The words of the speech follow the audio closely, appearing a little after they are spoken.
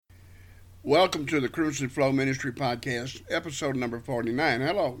Welcome to the Crimson Flow Ministry Podcast, episode number 49.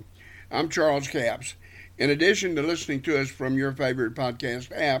 Hello, I'm Charles Capps. In addition to listening to us from your favorite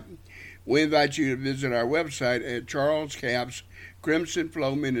podcast app, we invite you to visit our website at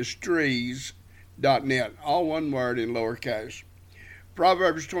charlescapps.crimsonflowministries.net, all one word in lowercase.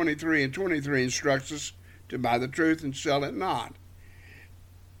 Proverbs 23:23 instructs us to buy the truth and sell it not,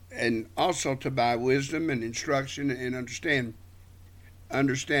 and also to buy wisdom and instruction and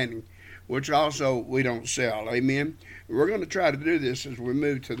understanding, which also we don't sell. Amen. We're going to try to do this as we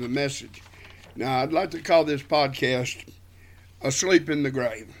move to the message. Now, I'd like to call this podcast Asleep in the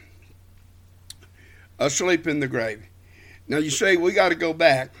Grave. Asleep in the Grave. Now, you say we got to go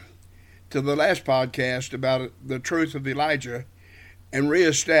back to the last podcast about the truth of Elijah and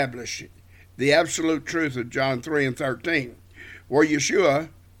reestablish the absolute truth of John 3:13, where Yeshua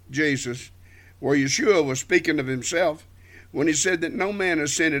was speaking of himself when he said that no man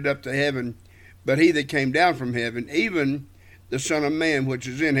ascended up to heaven, but he that came down from heaven, even the Son of Man which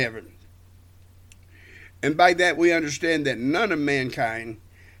is in heaven. And by that we understand that none of mankind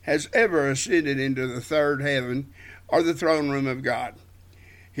has ever ascended into the third heaven or the throne room of God.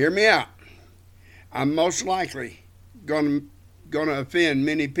 Hear me out. I'm most likely going to offend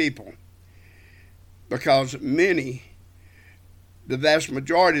many people, because the vast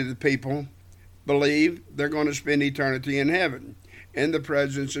majority of the people, believe they're going to spend eternity in heaven in the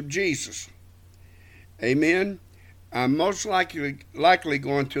presence of Jesus. Amen. I'm most likely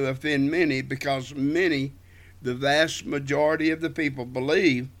going to offend many, because the vast majority of the people,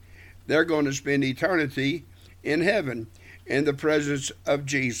 believe they're going to spend eternity in heaven in the presence of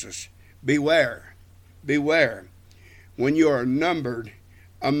Jesus. Beware when you are numbered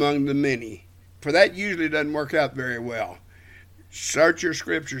among the many, for that usually doesn't work out very well. Search your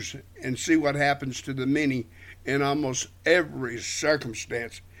scriptures and see what happens to the many in almost every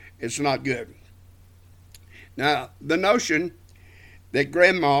circumstance. It's not good. Now, the notion that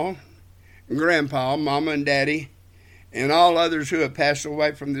grandma and grandpa, mama and daddy, and all others who have passed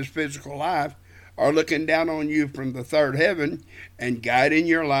away from this physical life are looking down on you from the third heaven and guiding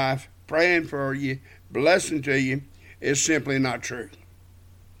your life, praying for you, blessing to you, is simply not true.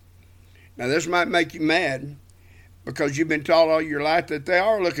 Now, this might make you mad, because you've been taught all your life that they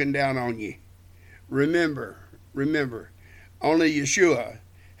are looking down on you. Remember, only Yeshua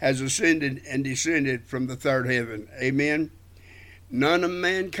has ascended and descended from the third heaven. Amen. None of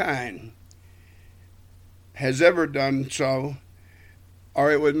mankind has ever done so,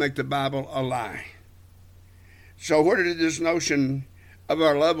 or it would make the Bible a lie. So where did this notion of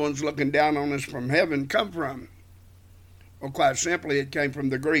our loved ones looking down on us from heaven come from? Well, quite simply, it came from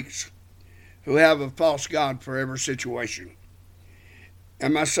the Greeks, who have a false god for every situation.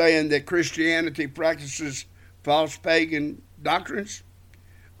 Am I saying that Christianity practices false pagan doctrines?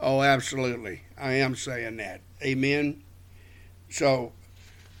 Oh, absolutely. I am saying that. Amen. So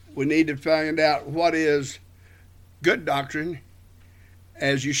we need to find out what is good doctrine,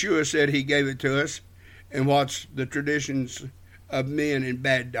 as Yeshua said he gave it to us, and what's the traditions of men and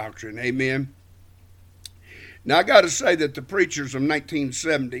bad doctrine. Amen. Now, I got to say that the preachers of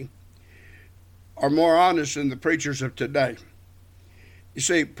 1970 are more honest than the preachers of today. You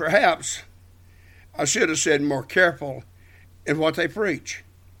see, perhaps I should have said more careful in what they preach.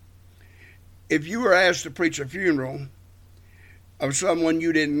 If you were asked to preach a funeral of someone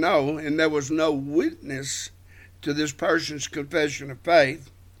you didn't know, and there was no witness to this person's confession of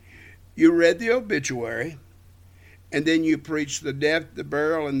faith, you read the obituary, and then you preached the death, the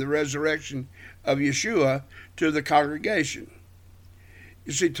burial, and the resurrection of Yeshua to the congregation.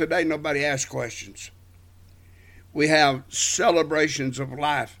 You see, today nobody asks questions. We have celebrations of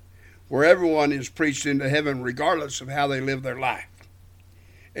life where everyone is preached into heaven regardless of how they live their life.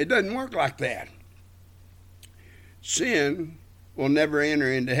 It doesn't work like that. Sin will never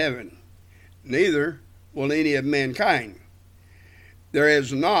enter into heaven. Neither will any of mankind. There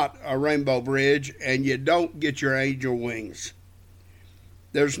is not a rainbow bridge, and you don't get your angel wings.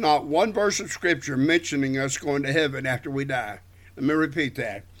 There's not one verse of Scripture mentioning us going to heaven after we die. Let me repeat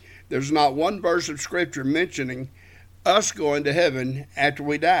that. There's not one verse of Scripture mentioning us going to heaven after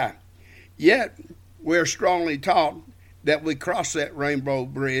we die. Yet, we're strongly taught that we cross that rainbow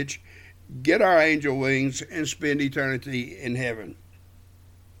bridge, get our angel wings, and spend eternity in heaven.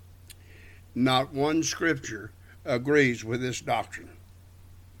 Not one Scripture agrees with this doctrine.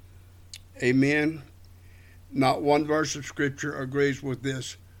 Amen. Not one verse of Scripture agrees with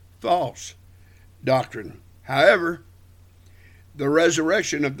this false doctrine. However, the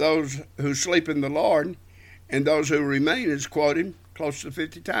resurrection of those who sleep in the Lord and those who remain is quoted close to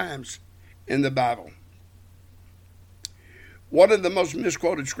 50 times in the Bible. One of the most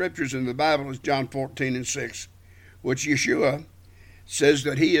misquoted scriptures in the Bible is John 14:6, which Yeshua says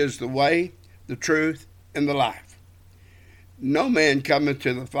that he is the way, the truth, and the life. No man cometh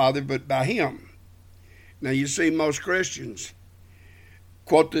to the Father but by him. Now you see most Christians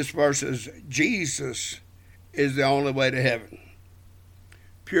quote this verse as Jesus is the only way to heaven.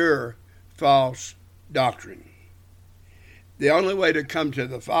 Pure, false doctrine. The only way to come to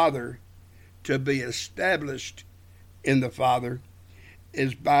the Father, to be established in the Father,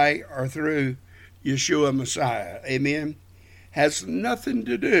 is by or through Yeshua Messiah. Amen. Has nothing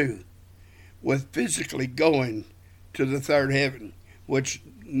to do with physically going to the third heaven, which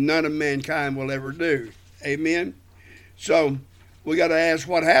none of mankind will ever do. Amen. So we got to ask,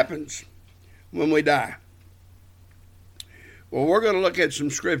 what happens when we die? Well, we're going to look at some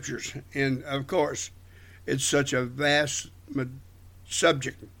scriptures, and of course, it's such a vast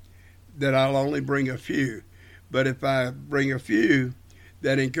subject that I'll only bring a few. But if I bring a few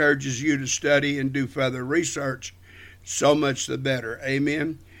that encourages you to study and do further research, so much the better.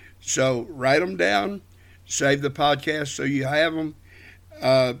 Amen. So write them down, save the podcast so you have them.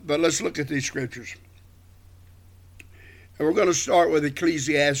 But let's look at these scriptures. And we're going to start with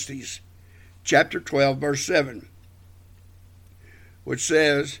Ecclesiastes chapter 12, verse 7, which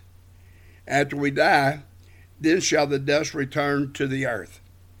says, after we die, then shall the dust return to the earth,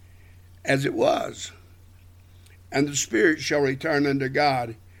 as it was, and the spirit shall return unto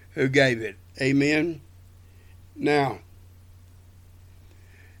God who gave it. Amen. Now,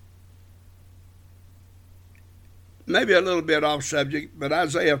 maybe a little bit off subject, but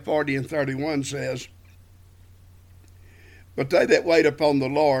Isaiah 40:31 says, but they that wait upon the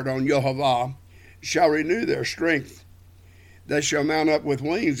Lord, on Yehovah, shall renew their strength. They shall mount up with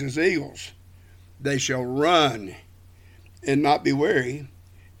wings as eagles. They shall run and not be weary,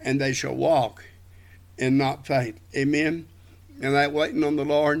 and they shall walk and not faint. Amen. And that waiting on the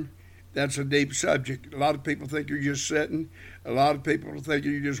Lord, that's a deep subject. A lot of people think you're just sitting. A lot of people think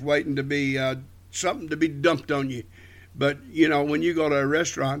you're just waiting to be something to be dumped on you. But, you know, when you go to a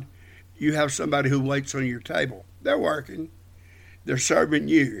restaurant, you have somebody who waits on your table. They're working. They're serving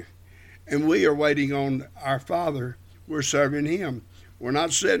you. And we are waiting on our Father. We're serving him. We're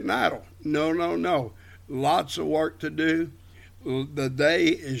not sitting idle. No, no, no. Lots of work to do. The day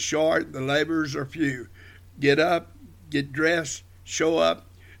is short. The laborers are few. Get up, get dressed, show up,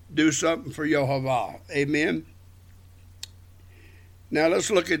 do something for Yehovah. Amen. Now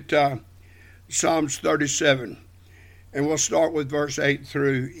let's look at Psalms 37, and we'll start with verse 8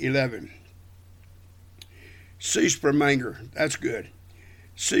 through 11. Cease from anger. That's good.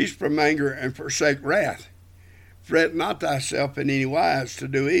 Cease from anger and forsake wrath. Fret not thyself in any wise to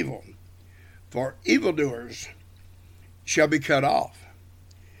do evil, for evildoers shall be cut off.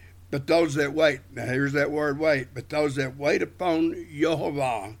 But those that wait, now here's that word wait, but those that wait upon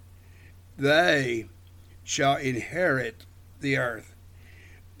Yehovah, they shall inherit the earth.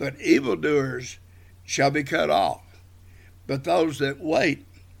 But evildoers shall be cut off. But those that wait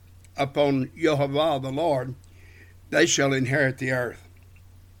upon Yehovah the Lord, they shall inherit the earth.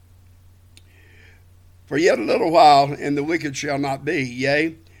 For yet a little while, and the wicked shall not be.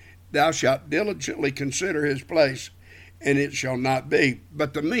 Yea, thou shalt diligently consider his place, and it shall not be.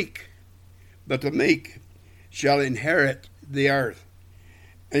 But the meek shall inherit the earth,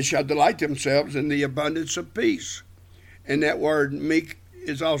 and shall delight themselves in the abundance of peace. And that word meek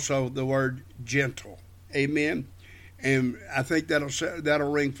is also the word gentle. Amen. And I think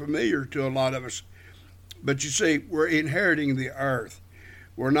that'll ring familiar to a lot of us. But you see, we're inheriting the earth.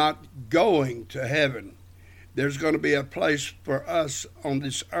 We're not going to heaven. There's going to be a place for us on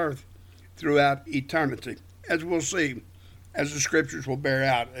this earth throughout eternity, as we'll see, as the scriptures will bear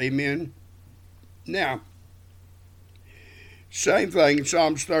out. Amen. Now, same thing in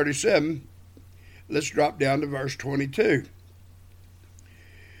Psalms 37. Let's drop down to verse 22.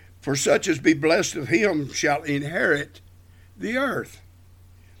 For such as be blessed of him shall inherit the earth,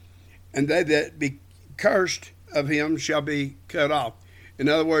 and they that be cursed of him shall be cut off. In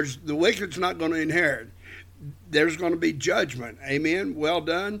other words, the wicked's not going to inherit. There's going to be judgment. Amen. Well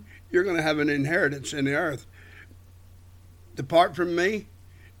done. You're going to have an inheritance in the earth. Depart from me,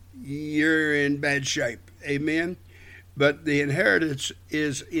 you're in bad shape. Amen. But the inheritance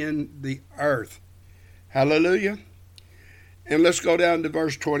is in the earth. Hallelujah. And let's go down to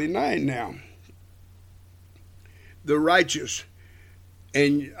verse 29 now. The righteous.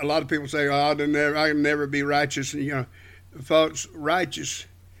 And a lot of people say, oh, I can never be righteous. And, you know, folks, righteous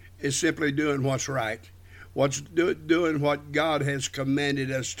is simply doing what's right. Doing what God has commanded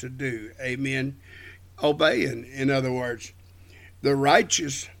us to do. Amen. Obeying, in other words. The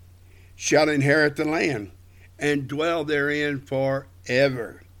righteous shall inherit the land, and dwell therein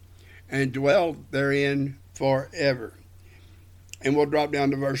forever. And dwell therein forever. And we'll drop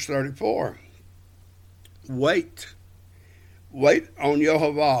down to verse 34. Wait on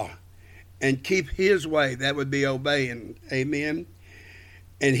Jehovah and keep his way. That would be obeying. Amen.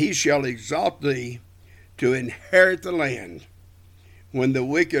 And he shall exalt thee to inherit the land. When the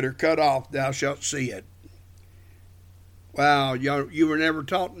wicked are cut off, thou shalt see it. Wow, you were never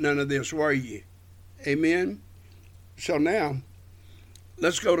taught none of this, were you? Amen. So now,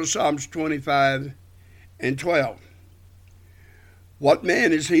 let's go to Psalms 25 and 12. What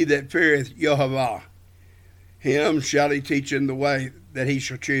man is he that feareth Jehovah? Him shall he teach in the way that he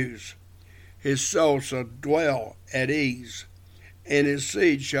shall choose. His soul shall dwell at ease, and his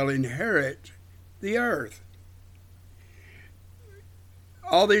seed shall inherit the earth.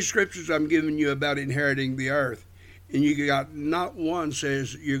 All these scriptures I'm giving you about inheriting the earth, and you got not one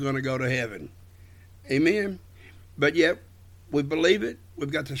says you're going to go to heaven. Amen? But yet, we believe it.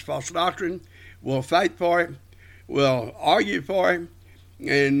 We've got this false doctrine. We'll fight for it. We'll argue for it.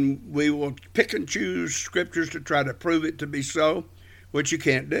 And we will pick and choose scriptures to try to prove it to be so, which you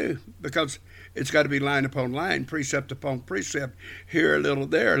can't do, because it's got to be line upon line, precept upon precept, here a little,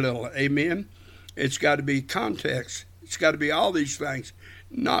 there a little. Amen? It's got to be context. It's got to be all these things,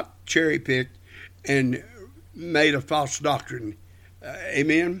 not cherry-picked and made a false doctrine.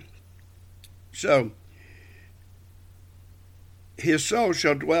 Amen? So, his soul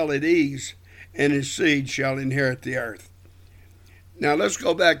shall dwell at ease, and his seed shall inherit the earth. Now let's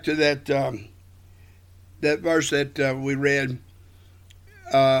go back to that verse that we read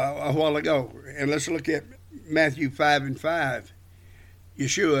a while ago, and let's look at Matthew 5 and 5.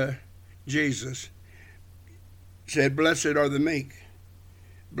 Yeshua, Jesus, said, "Blessed are the meek,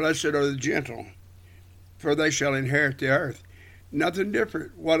 blessed are the gentle, for they shall inherit the earth." Nothing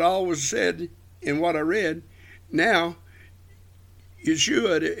different. What all was said in what I read. Now,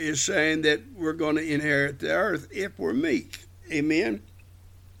 Yeshua is saying that we're going to inherit the earth if we're meek. Amen.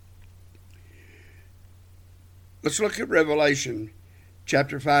 Let's look at Revelation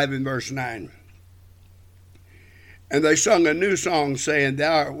chapter 5 and verse 9. And they sung a new song, saying,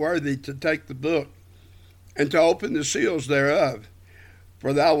 "Thou art worthy to take the book and to open the seals thereof.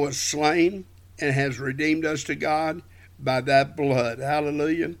 For thou wast slain and hast redeemed us to God by thy blood."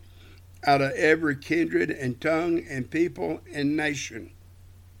 Hallelujah. "Out of every kindred and tongue and people and nation.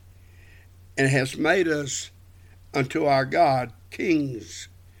 And hast made us unto our God kings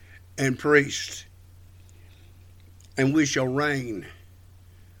and priests. And we shall reign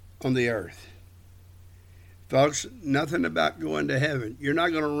on the earth." Folks, nothing about going to heaven. You're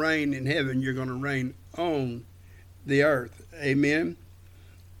not going to reign in heaven. You're going to reign on the earth. Amen.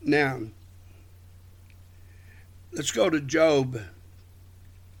 Now, let's go to Job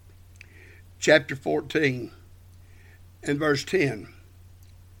chapter 14 and verse 10.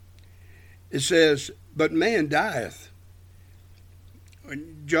 It says, "But man dieth."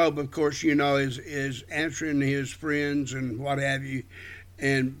 Job, of course, you know, is answering his friends and what have you.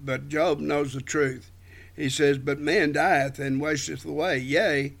 But Job knows the truth. He says, "But man dieth and wasteth away.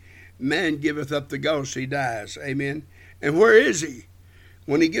 Yea, man giveth up the ghost, he dies." Amen. And where is he?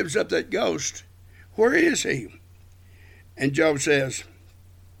 When he gives up that ghost, where is he? And Job says,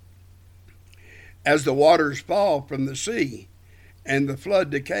 "As the waters fall from the sea, and the flood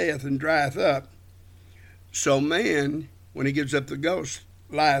decayeth and drieth up, so man, when he gives up the ghost,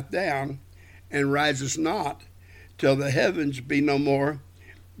 lieth down, and riseth not, till the heavens be no more.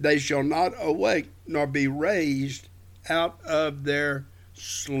 They shall not awake, nor be raised out of their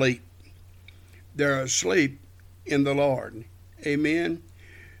sleep." They're asleep in the Lord. Amen.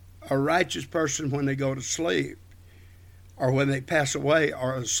 A righteous person, when they go to sleep, or when they pass away,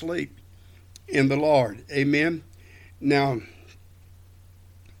 are asleep in the Lord. Amen. Now,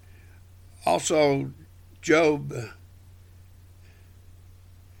 also, Job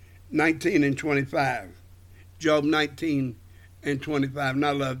 19 and 25. Job 19 and 25. And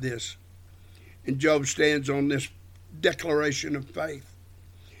I love this. And Job stands on this declaration of faith.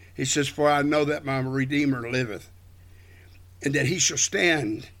 He says, "For I know that my Redeemer liveth, and that he shall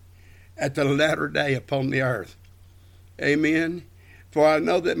stand at the latter day upon the earth." Amen. "For I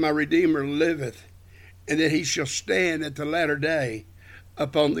know that my Redeemer liveth, and that he shall stand at the latter day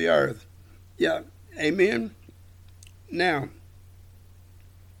upon the earth." Yeah, amen. Now,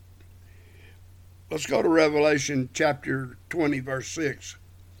 let's go to Revelation chapter 20, verse 6.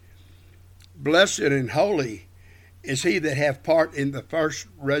 "Blessed and holy is he that hath part in the first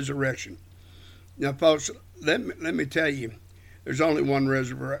resurrection." Now, folks, let me tell you, there's only one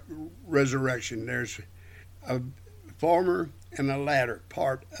resurrection. There's a former and a latter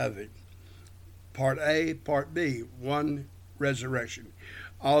part of it. Part A, Part B, one resurrection.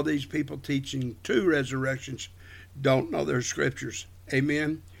 All these people teaching two resurrections don't know their scriptures.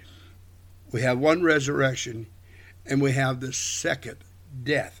 Amen. We have one resurrection, and we have the second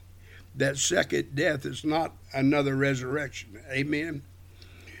death. That second death is not another resurrection. Amen.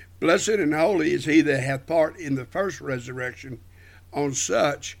 Blessed and holy is he that hath part in the first resurrection. On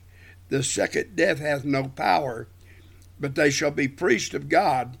such the second death hath no power, but they shall be priests of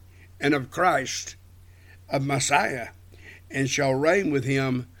God and of Christ, of Messiah, and shall reign with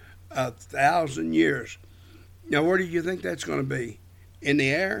him 1,000 years. Now, where do you think that's going to be? In the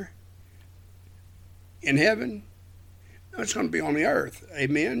air? In heaven? No, it's going to be on the earth.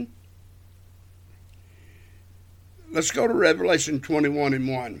 Amen. Let's go to Revelation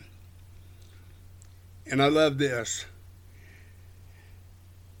 21:1. And I love this.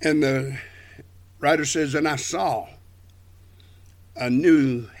 And the writer says, and I saw a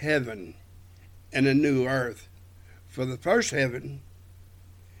new heaven and a new earth. For the first heaven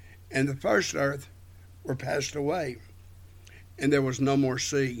and the first earth were passed away, and there was no more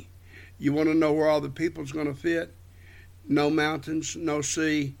sea. You want to know where all the people's going to fit? No mountains, no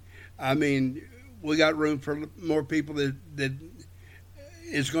sea. I mean, we got room for more people that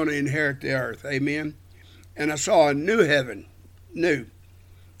is going to inherit the earth. Amen. And I saw a new heaven, new,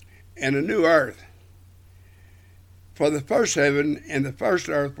 and a new earth. For the first heaven and the first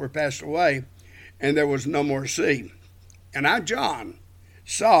earth were passed away, and there was no more sea. And I, John,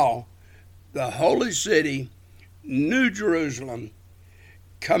 saw the holy city, New Jerusalem,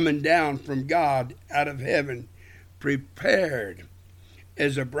 coming down from God out of heaven, prepared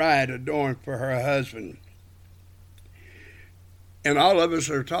as a bride adorned for her husband. And all of us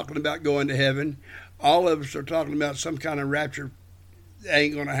are talking about going to heaven. All of us are talking about some kind of rapture that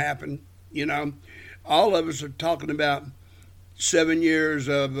ain't going to happen, you know. All of us are talking about 7 years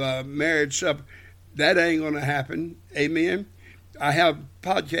of marriage supper. That ain't going to happen. Amen. I have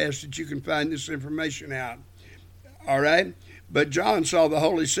podcasts that you can find this information out. All right. But John saw the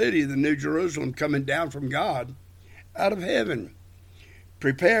holy city, the New Jerusalem, coming down from God out of heaven,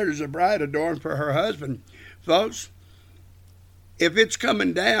 prepared as a bride adorned for her husband. Folks, if it's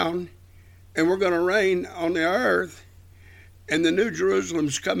coming down and we're going to reign on the earth, and the New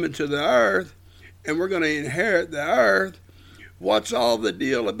Jerusalem's coming to the earth, and we're going to inherit the earth, what's all the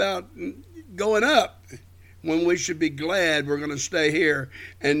deal about going up when we should be glad we're going to stay here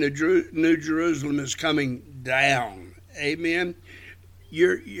and the New Jerusalem is coming down? Amen.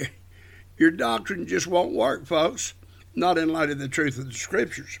 Your doctrine just won't work, folks, not in light of the truth of the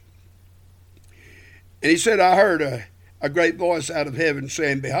scriptures. And he said, I heard a great voice out of heaven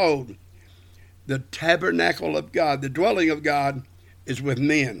saying, behold, the tabernacle of God, the dwelling of God, is with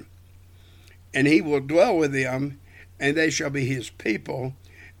men, and he will dwell with them, and they shall be his people,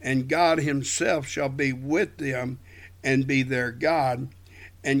 and God himself shall be with them and be their God.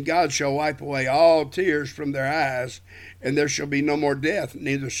 And God shall wipe away all tears from their eyes, and there shall be no more death,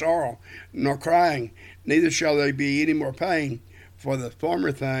 neither sorrow nor crying, neither shall there be any more pain, for the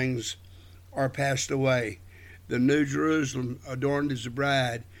former things are passed away. The New Jerusalem, adorned as a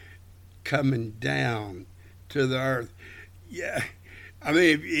bride, coming down to the earth. Yeah, I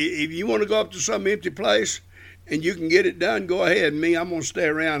mean, if you want to go up to some empty place and you can get it done, go ahead. Me, I'm going to stay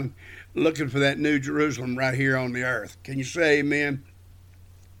around looking for that New Jerusalem right here on the earth. Can you say amen?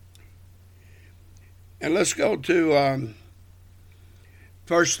 And let's go to 1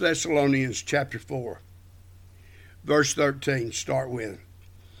 Thessalonians chapter 4, verse 13, start with.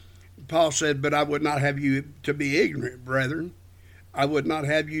 Paul said, but I would not have you to be ignorant, brethren. I would not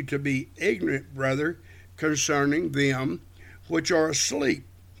have you to be ignorant, brother, concerning them which are asleep,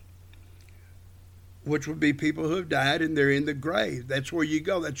 which would be people who have died and they're in the grave. That's where you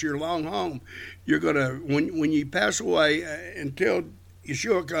go. That's your long home. You're going to, when you pass away until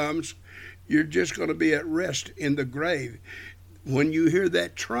Yeshua comes, you're just going to be at rest in the grave. When you hear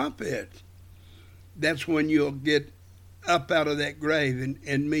that trumpet, that's when you'll get up out of that grave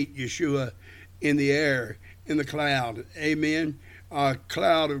and meet Yeshua in the air, in the cloud. Amen. A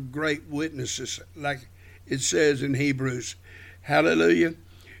cloud of great witnesses, like it says in Hebrews. Hallelujah.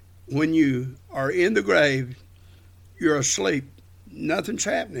 When you are in the grave, you're asleep. Nothing's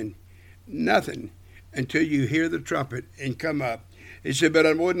happening. Nothing until you hear the trumpet and come up. He said, but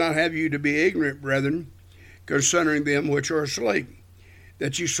I would not have you to be ignorant, brethren, concerning them which are asleep,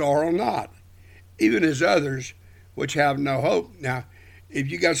 that you sorrow not, even as others which have no hope. Now,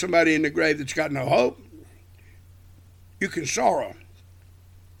 if you got somebody in the grave that's got no hope, you can sorrow.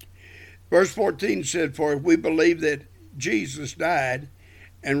 Verse 14 said, for if we believe that Jesus died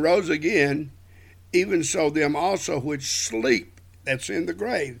and rose again, even so them also which sleep, that's in the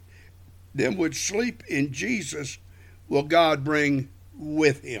grave, them which sleep in Jesus will God bring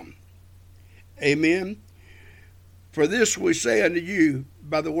with him. Amen. For this we say unto you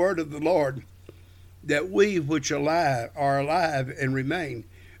by the word of the Lord, that we which are alive and remain.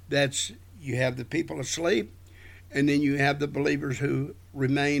 That's, you have the people asleep, and then you have the believers who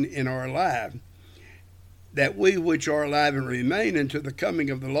remain and are alive. That we which are alive and remain unto the coming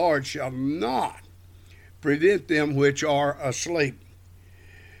of the Lord shall not prevent them which are asleep.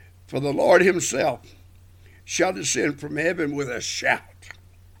 For the Lord himself shall descend from heaven with a shout,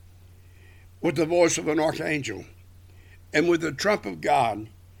 with the voice of an archangel, and with the trump of God,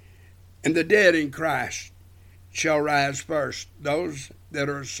 and the dead in Christ shall rise first, those that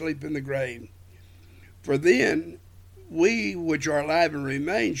are asleep in the grave. For then we which are alive and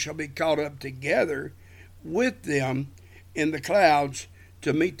remain shall be caught up together with them in the clouds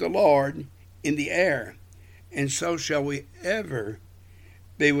to meet the Lord in the air, and so shall we ever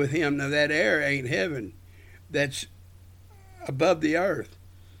be with him. Now that air ain't heaven. That's above the earth.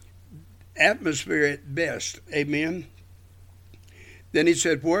 Atmosphere at best. Amen. Then he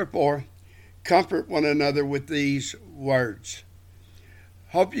said, wherefore, comfort one another with these words.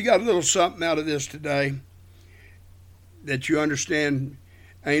 Hope you got a little something out of this today, that you understand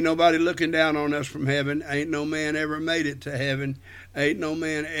ain't nobody looking down on us from heaven. Ain't no man ever made it to heaven. Ain't no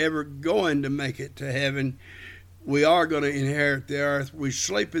man ever going to make it to heaven. We are going to inherit the earth. We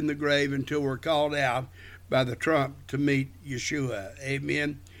sleep in the grave until we're called out by the trump to meet Yeshua.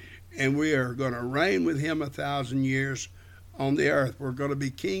 Amen. And we are going to reign with him 1,000 years on the earth. We're going to be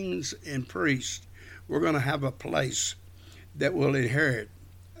kings and priests. We're going to have a place that will inherit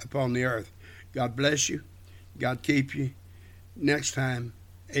upon the earth. God bless you. God keep you. Next time,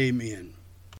 amen.